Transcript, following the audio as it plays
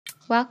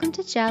Welcome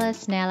to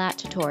Gelous Nail Art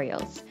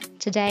Tutorials.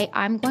 Today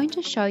I'm going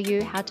to show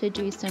you how to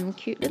do some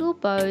cute little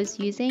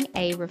bows using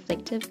a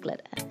reflective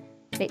glitter.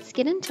 Let's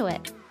get into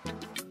it.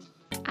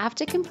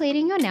 After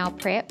completing your nail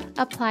prep,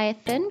 apply a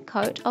thin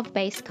coat of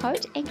base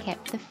coat and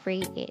cap the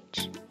free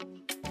edge.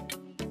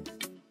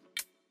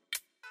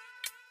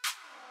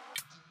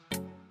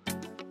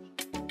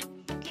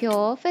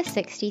 Cure for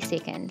 60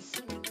 seconds.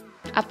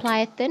 Apply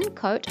a thin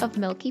coat of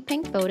Milky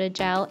pink builder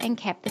gel and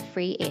cap the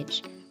free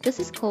edge. This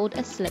is called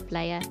a slip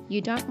layer. You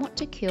don't want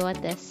to cure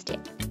this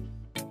step.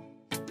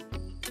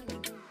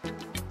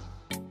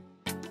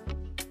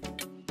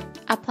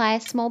 Apply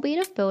a small bead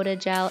of builder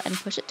gel and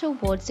push it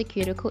towards the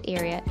cuticle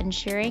area,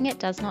 ensuring it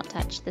does not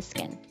touch the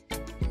skin.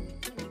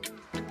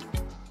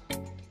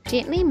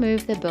 Gently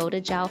move the builder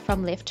gel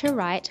from left to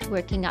right,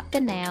 working up the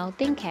nail,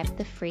 then cap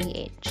the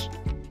free edge.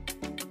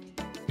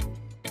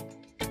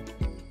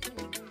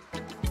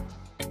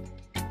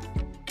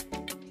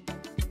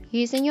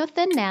 Using your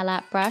thin nail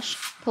art brush,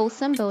 pull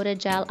some builder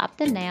gel up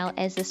the nail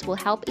as this will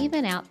help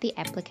even out the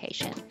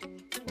application.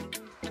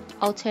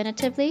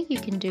 Alternatively, you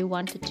can do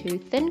 1 to 2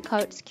 thin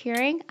coats,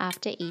 curing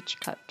after each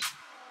coat.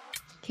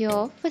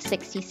 Cure for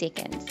 60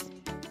 seconds.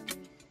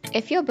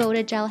 If your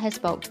builder gel has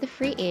bulked the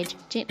free edge,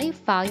 gently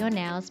file your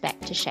nails back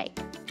to shape.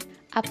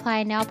 Apply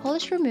a nail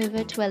polish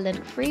remover to a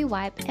lint-free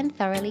wipe and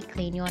thoroughly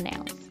clean your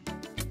nails.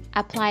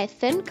 Apply a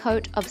thin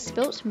coat of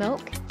Spilt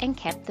Milk and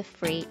cap the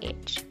free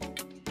edge.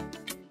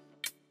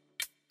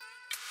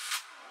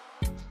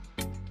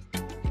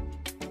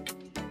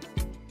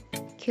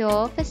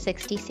 Cure for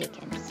 60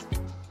 seconds.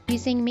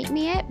 Using Meet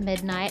Me at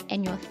Midnight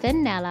and your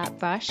thin nail art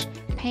brush,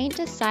 paint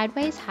a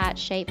sideways heart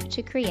shape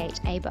to create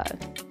a bow.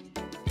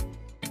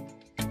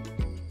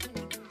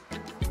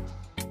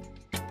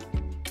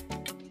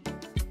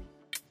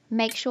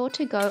 Make sure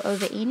to go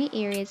over any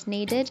areas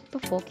needed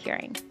before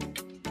curing.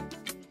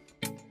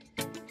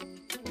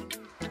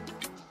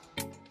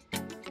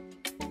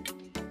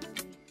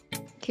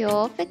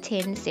 Cure for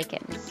 10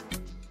 seconds.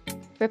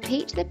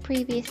 Repeat the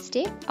previous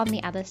step on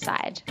the other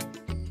side.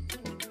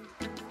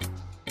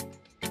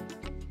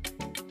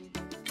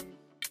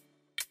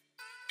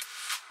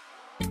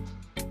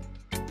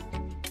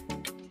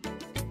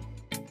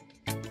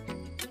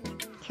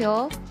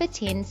 Cure for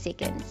 10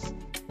 seconds.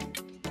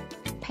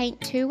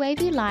 Paint 2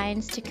 wavy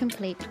lines to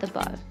complete the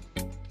bow.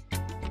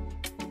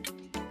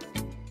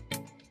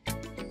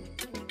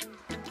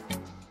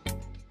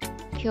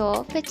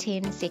 Cure for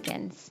 10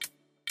 seconds.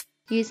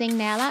 Using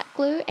nail art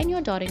glue and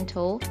your dotting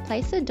tool,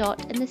 place a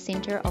dot in the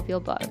center of your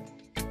bow.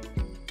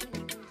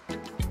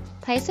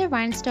 Place a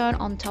rhinestone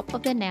on top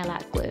of the nail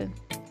art glue.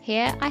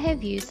 Here I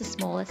have used the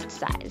smallest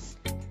size.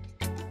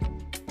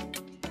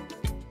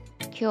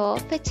 Cure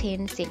for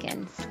 10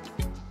 seconds.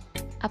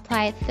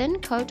 Apply a thin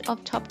coat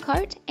of top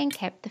coat and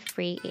cap the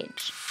free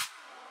edge.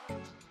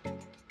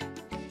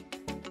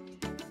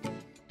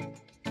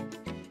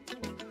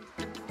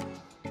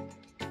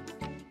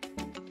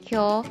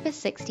 Cure for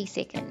 60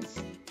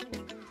 seconds.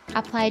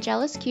 Apply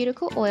Gelous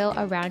Cuticle Oil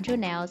around your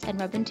nails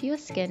and rub into your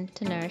skin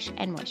to nourish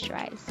and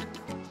moisturize.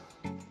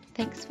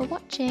 Thanks for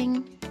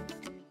watching.